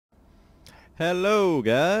Hello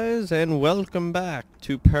guys, and welcome back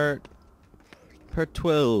to part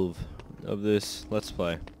 12 of this Let's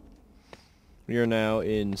Play. We are now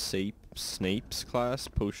in Snape's class,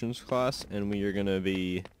 Potions class, and we are gonna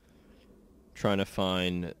be trying to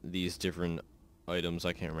find these different items.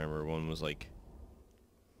 I can't remember, one was like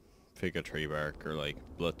Fig a Tree Bark, or like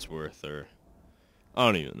Blitzworth, or I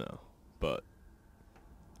don't even know, but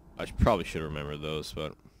I probably should remember those,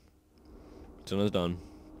 but done is done.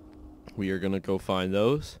 We are gonna go find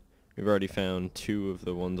those. We've already found two of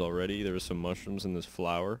the ones already. There were some mushrooms in this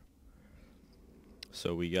flower,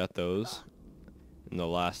 so we got those. In the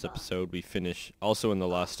last episode we finished, also in the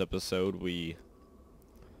last episode we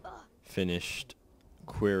finished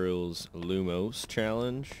Quirrell's Lumos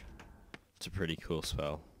challenge. It's a pretty cool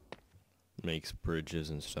spell. Makes bridges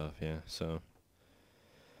and stuff, yeah, so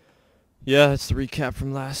yeah, that's the recap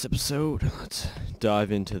from last episode. Let's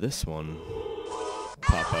dive into this one.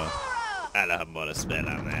 Papa. I don't have a spell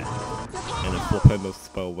on that. And a flippin'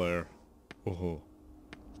 spell there. Oh.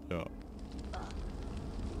 Yeah.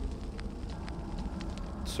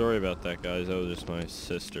 Sorry about that, guys. That was just my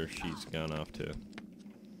sister. She's gone off too.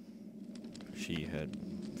 She had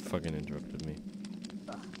fucking interrupted me.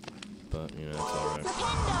 But, you know, it's alright.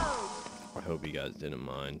 I hope you guys didn't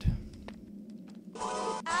mind. But,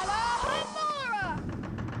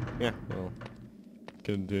 yeah, well.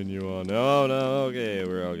 Continue on. Oh no, okay,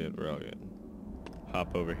 we're all good, we're all good.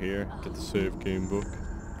 Hop over here, get the save game book.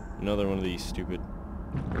 Another one of these stupid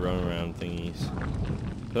run around thingies.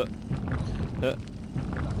 Huh. Huh.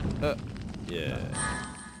 Huh. Yeah.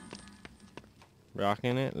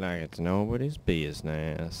 Rocking it like it's nobody's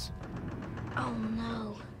business. Oh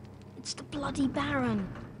no, it's the bloody Baron.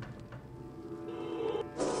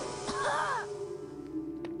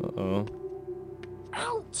 Uh-oh.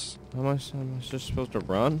 Ouch! How am I just supposed to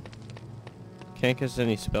run? Can't cast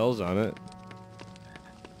any spells on it.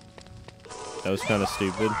 That was kind of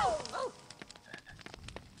stupid.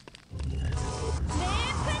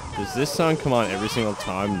 Does this song come on every single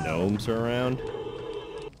time gnomes are around?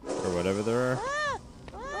 Or whatever there are?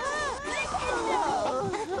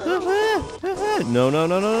 No, no,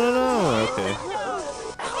 no, no, no, no. Okay.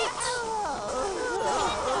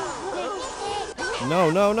 No,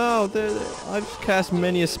 no, no. I've cast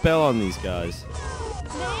many a spell on these guys.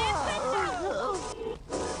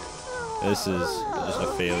 This is just a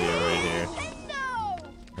failure right here.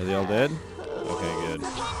 Are they all dead? Okay, good.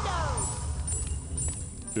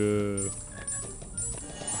 Good.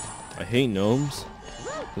 I hate gnomes.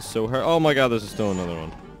 It's so hard. Oh my god, there's still another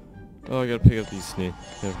one. Oh, I gotta pick up these snakes.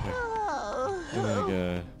 Okay. Oh my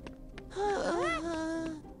god.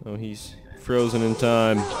 Oh, he's frozen in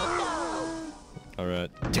time.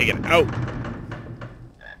 Alright, take it out!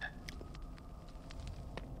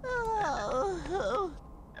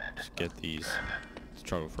 Just get these.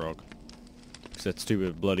 Struggle frog. Because that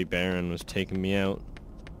stupid bloody Baron was taking me out.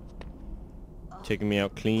 Taking me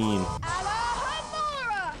out clean.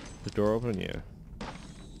 The door open? Yeah.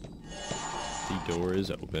 The door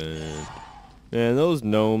is open. Man, those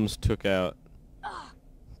gnomes took out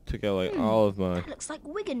like all of my... That looks like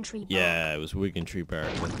Wigan Tree bark. Yeah, it was Wigan Tree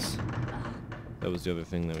bark. That was the other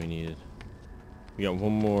thing that we needed. We got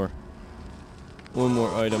one more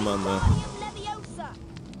item on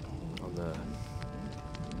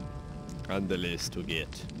the list to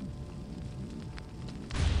get.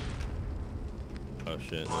 Oh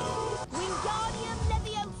shit, no.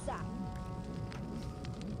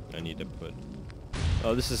 I need to put...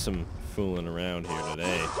 Oh, this is some fooling around here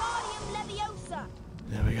today.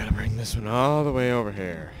 Now we gotta bring this one all the way over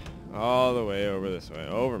here. All the way over this way.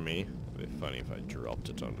 Over me. It'd be funny if I dropped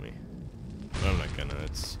it on me. But I'm not gonna,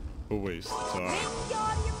 it's a waste of time.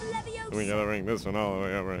 We gotta bring this one all the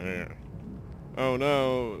way over here. Oh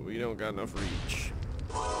no, we don't got enough reach.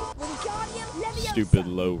 Stupid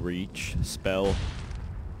low reach spell.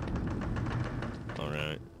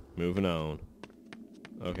 Alright, moving on.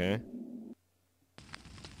 Okay.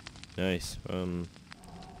 Nice.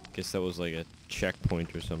 Guess that was like a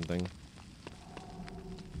checkpoint or something.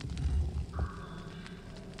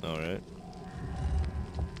 Alright.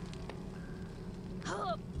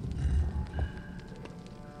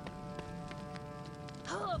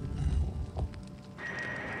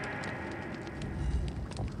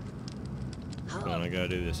 Come on, I gotta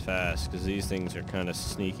do this fast, because these things are kind of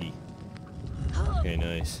sneaky. Okay,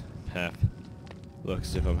 nice. Looks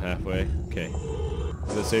as if I'm halfway. Okay.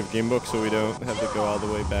 Let's save game book so we don't have to go all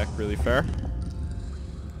the way back really far.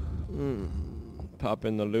 Pop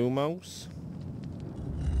in the Lumos.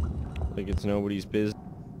 Like it's nobody's business.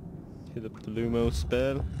 Hit up the Lumos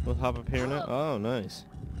spell. We'll hop up here now. Oh, nice.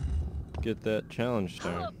 Get that challenge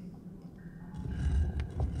down.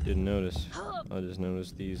 Didn't notice. I just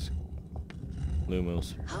noticed these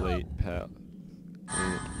Lumos plate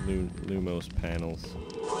Lumos panels.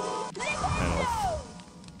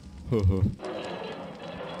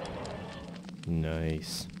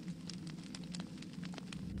 Nice.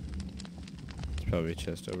 There's probably a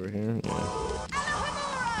chest over here.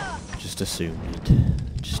 Yeah. Just assumed it.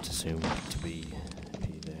 Just assumed it to be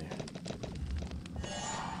there.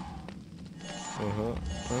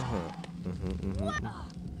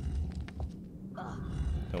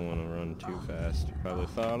 Don't want to run too fast. Probably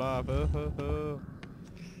fall off.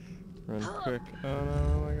 Run quick. Oh no,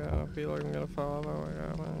 oh my god, I feel like I'm gonna fall. Oh my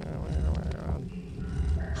god, oh my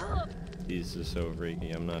god. These are so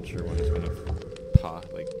freaky. I'm not sure when it's gonna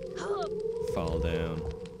fall down.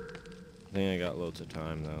 I think I got loads of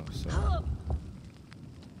time though, so.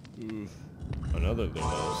 Oof. Another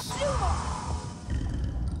Lumos.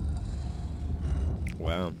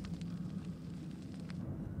 Wow.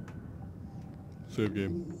 Save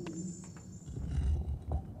game.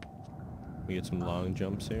 We get some long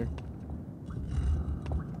jumps here.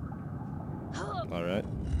 Alright.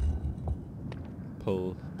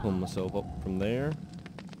 Pull myself up from there.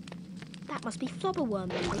 That must be flobberworm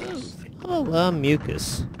mucus. Oh,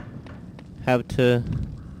 mucus. Have to...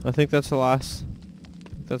 I think that's the last...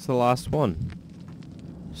 That's the last one.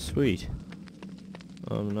 Sweet.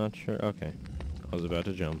 I'm not sure. Okay. I was about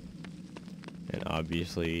to jump. And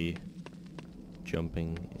obviously...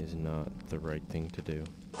 jumping is not the right thing to do.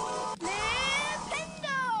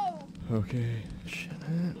 Nintendo! Okay. Shit.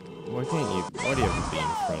 Why do you have to be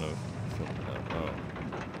in front of... Oh.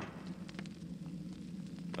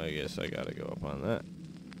 I guess I gotta go up on that.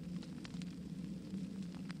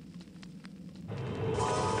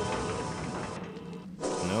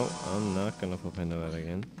 No, I'm not gonna flip into that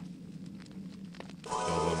again. Don't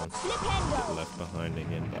wanna get left behind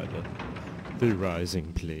again by the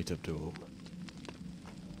rising plate of doom.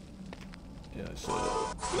 Yeah, I said it.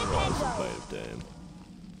 The rising plate of doom.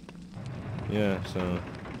 Yeah, so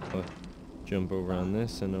I'll jump over on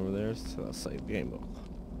this and over there, so I'll save game.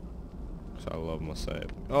 So I love my save.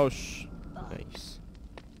 Oh nice.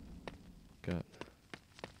 God.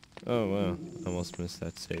 Oh wow, almost missed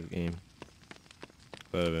that save game.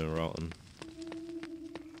 That would have been rotten.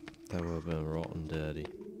 That would have been rotten dirty.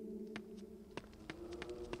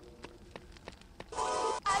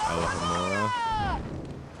 Alhamora.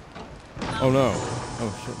 Oh no!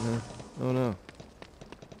 Oh shit, no. Oh no.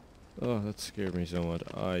 Oh, that scared me so much.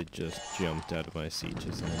 I just jumped out of my seat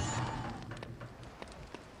just now.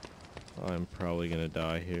 I'm probably gonna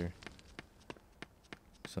die here.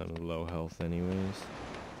 'Cause I'm low health anyways.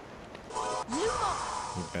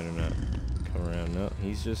 You better not come around. No,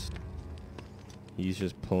 he's just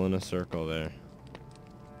pulling a circle there.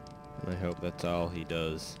 And I hope that's all he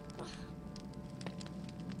does.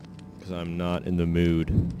 'Cause I'm not in the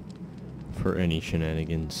mood for any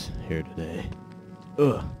shenanigans here today.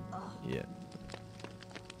 Ugh. Yeah.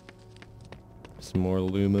 Some more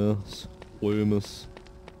Lumos.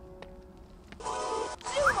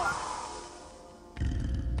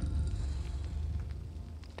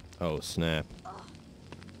 Oh snap.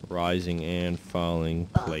 Rising and falling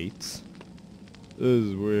plates. This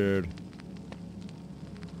is weird.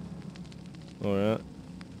 Alright.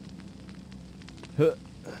 Huh.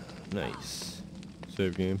 Nice.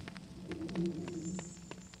 Save game.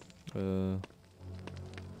 Oh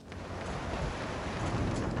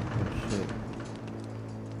shit.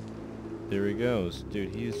 There he goes.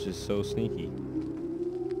 Dude, he's just so sneaky.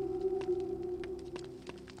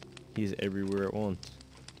 He's everywhere at once.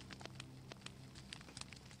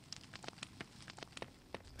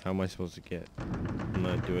 How am I supposed to get?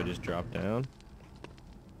 Do I just drop down?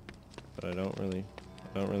 But I don't really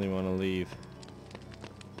want to leave.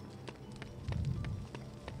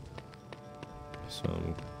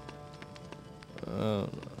 So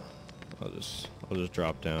I'll just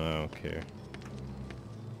drop down. I don't care.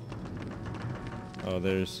 Oh,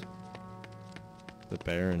 there's the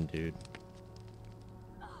Baron dude.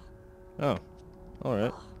 Oh, all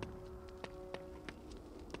right.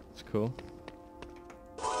 That's cool.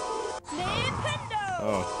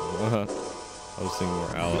 Oh, I was thinking more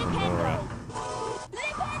Alhamora.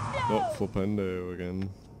 Oh, Flipendo again.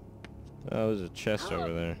 Oh, there's a chest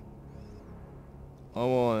over there. I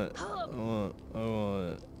want it. I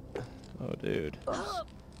want it. Oh, dude.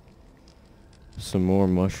 Some more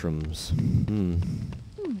mushrooms.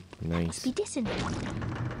 Nice. Must be dissonant.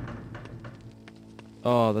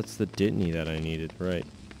 Oh, that's the Ditney that I needed. Right.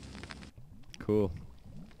 Cool.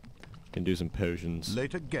 Can do some potions.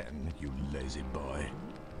 Late again, you lazy boy.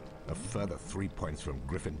 A further 3 points from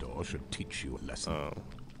Gryffindor should teach you a lesson. Oh.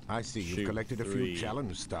 I see you've Shoot collected a 3. few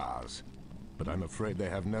challenge stars, but I'm afraid they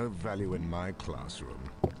have no value in my classroom.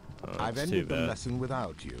 I've that's too ended the bad. lesson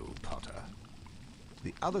without you, Potter.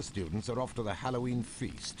 The other students are off to the Halloween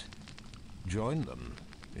feast. Join them,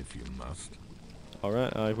 if you must.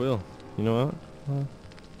 Alright, I will. You know what?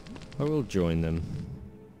 I will join them.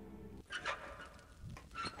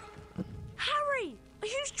 Harry! A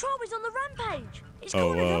huge troll is on the rampage! It's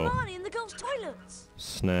Oh, cornered whoa. Hermione in the girls' toilets!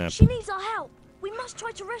 Snap. She needs our help! We must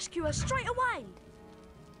try to rescue her straight away!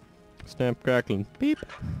 Snap, crackling. Beep.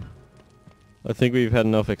 I think we've had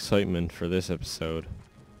enough excitement for this episode.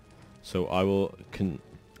 So I will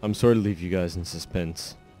I'm sorry to leave you guys in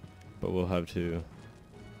suspense, but we'll have to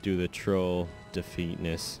do the troll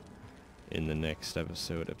defeatness in the next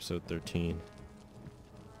episode, episode 13.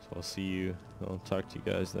 So I'll talk to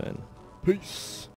you guys then. Peace.